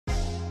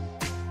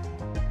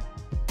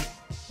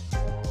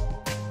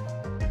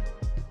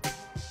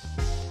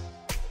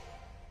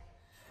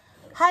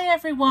Hi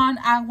everyone,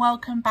 and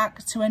welcome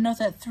back to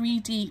another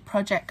 3D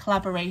project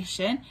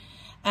collaboration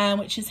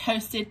which is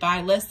hosted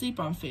by Lesley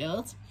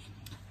Bromfield.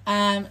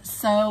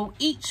 So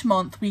each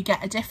month we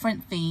get a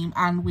different theme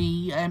and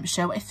we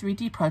show a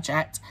 3D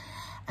project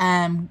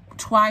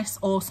twice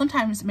or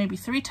sometimes maybe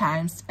 3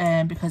 times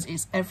because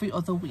it's every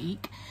other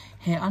week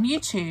here on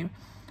YouTube.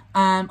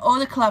 All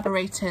the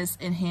collaborators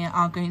in here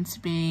are going to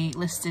be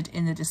listed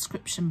in the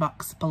description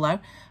box below.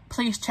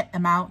 Please check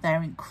them out.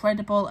 They're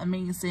incredible,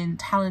 amazing,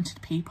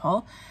 talented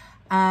people.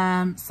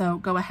 So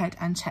go ahead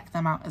and check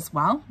them out as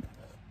well.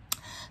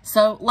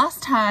 So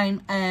last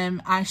time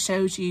I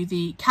showed you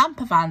the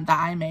camper van that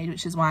I made,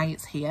 which is why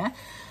it's here.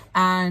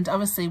 And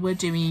obviously we're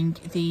doing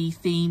the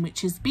theme,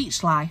 which is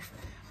beach life.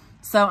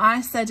 So I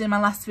said in my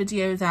last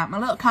video that my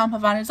little camper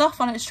van is off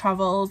on its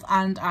travels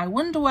and I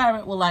wonder where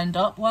it will end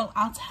up. Well,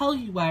 I'll tell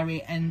you where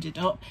it ended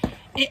up.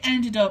 It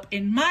ended up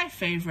in my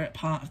favourite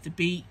part of the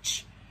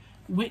beach,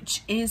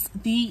 which is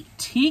the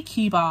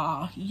tiki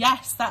bar.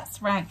 Yes,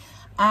 that's right.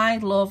 I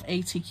love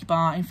a tiki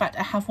bar. In fact,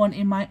 I have one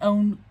in my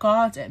own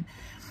garden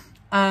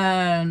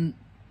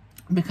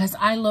because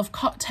I love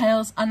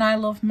cocktails and I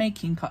love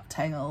making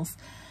cocktails.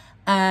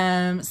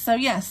 So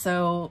yeah,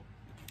 so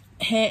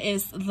here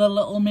is the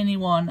little mini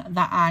one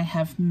that I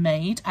have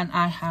made, and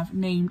I have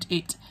named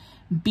it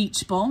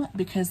Beach Bum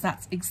because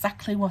that's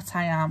exactly what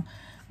I am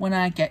when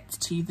I get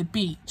to the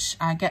beach.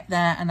 I get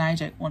there and I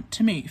don't want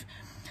to move.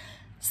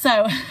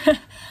 So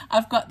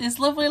I've got this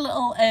lovely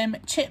little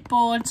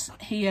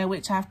chipboard here,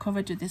 which I've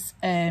covered with this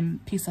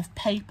piece of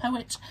paper,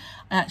 which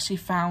I actually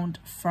found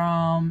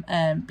from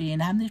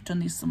B&M. They've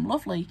done these some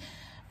lovely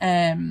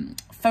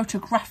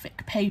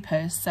photographic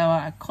papers, so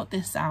I cut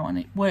this out and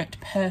it worked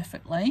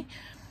perfectly.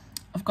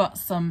 I've got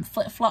some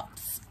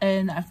flip-flops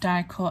that I've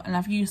die cut, and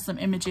I've used some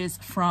images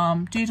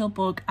from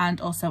Doodlebug and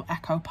also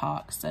Echo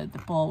Park. So the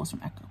ball was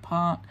from Echo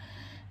Park,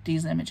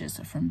 these images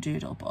are from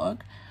Doodlebug.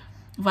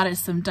 I've added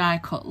some die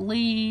cut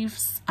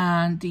leaves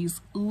and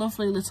these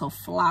lovely little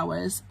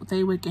flowers.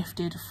 They were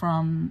gifted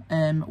from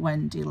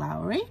Wendy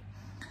Lowry.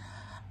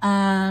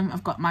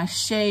 I've got my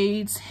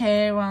shades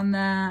here on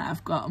there.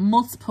 I've got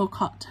multiple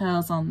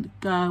cocktails on the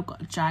go. I've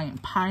got a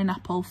giant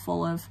pineapple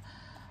full of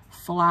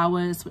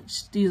flowers,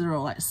 which these are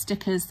all like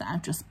stickers that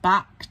I've just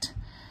backed.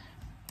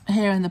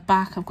 Here in the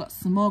back I've got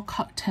some more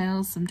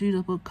cocktails, some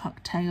Doodlebug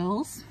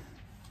cocktails.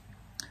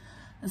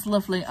 There's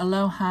lovely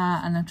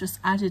aloha, and I've just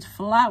added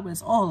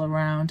flowers all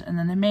around, and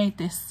then I made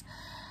this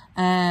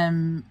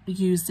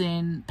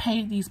using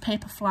these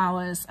paper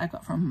flowers I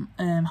got from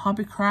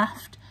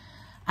Hobbycraft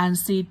and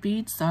seed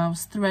beads. So I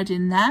was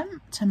threading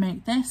them to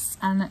make this,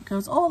 and it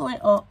goes all the way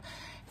up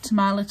to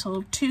my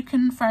little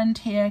toucan friend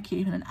here,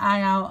 keeping an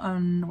eye out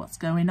on what's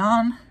going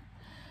on,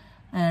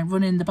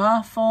 running the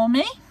bar for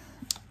me.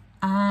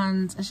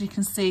 And as you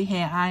can see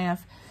here, I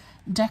have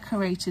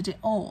decorated it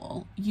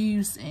all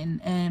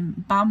using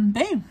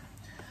bamboo,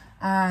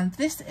 and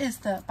this is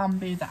the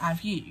bamboo that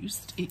I've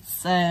used.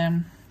 It's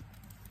I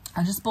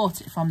just bought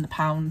it from the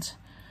pound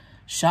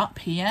shop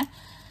here.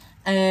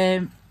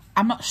 I'm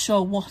not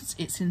sure what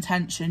its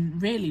intention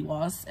really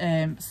was.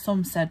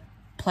 Some said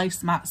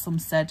placemat, some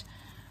said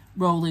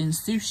rolling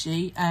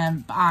sushi,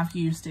 but I've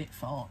used it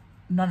for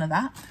none of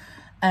that.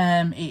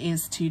 It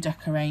is to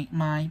decorate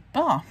my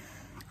bar.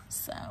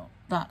 So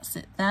that's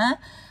it there,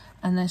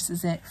 and this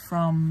is it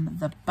from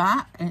the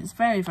back, and it's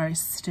very, very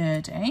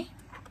sturdy.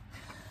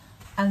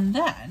 And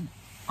then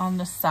on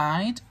the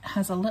side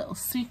has a little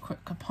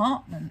secret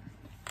compartment.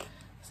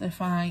 So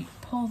if I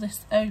pull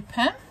this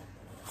open,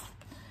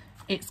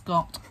 it's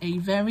got a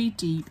very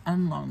deep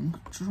and long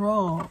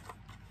drawer,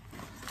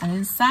 and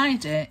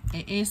inside it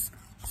is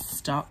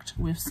stocked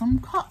with some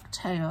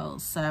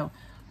cocktails. So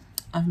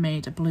I've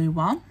made a blue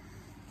one,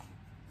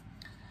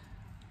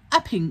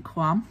 a pink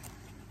one,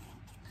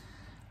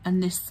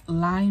 and this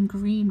lime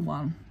green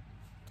one,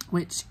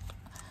 which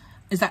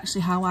is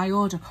actually how I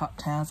order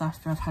cocktails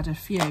after I've had a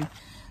few.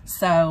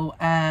 So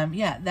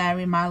yeah, they're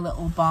in my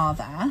little bar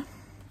there,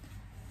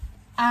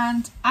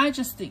 and I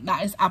just think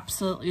that is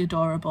absolutely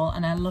adorable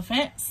and I love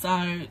it.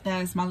 So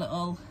there's my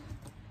little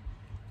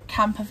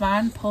camper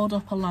van pulled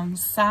up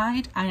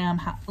alongside. I am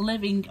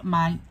living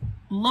my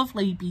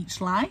lovely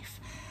beach life,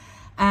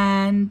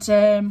 and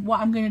what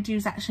I'm going to do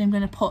is actually I'm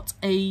going to put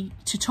a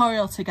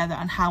tutorial together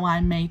on how I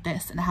made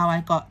this and how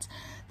I got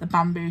the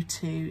bamboo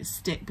to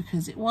stick,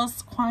 because it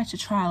was quite a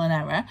trial and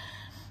error.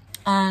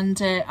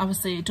 And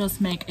obviously it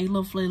does make a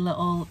lovely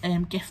little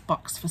gift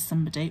box for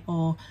somebody,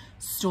 or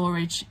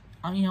storage,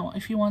 you know,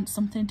 if you want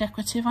something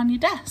decorative on your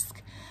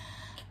desk.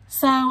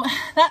 So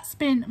that's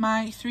been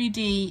my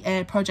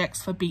 3D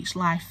projects for beach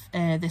life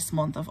this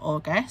month of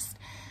August.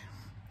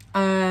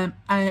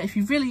 If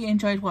you really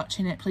enjoyed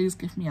watching it, please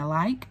give me a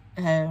like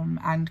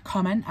and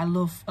comment. I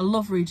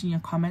love reading your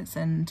comments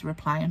and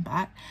replying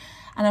back.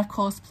 And of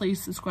course,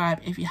 please subscribe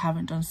if you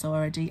haven't done so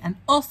already. And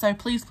also,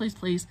 please, please,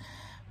 please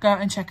go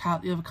and check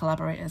out the other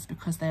collaborators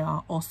because they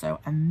are also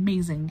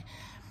amazing.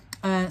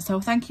 So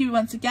thank you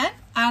once again,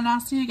 and I'll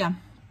see you again.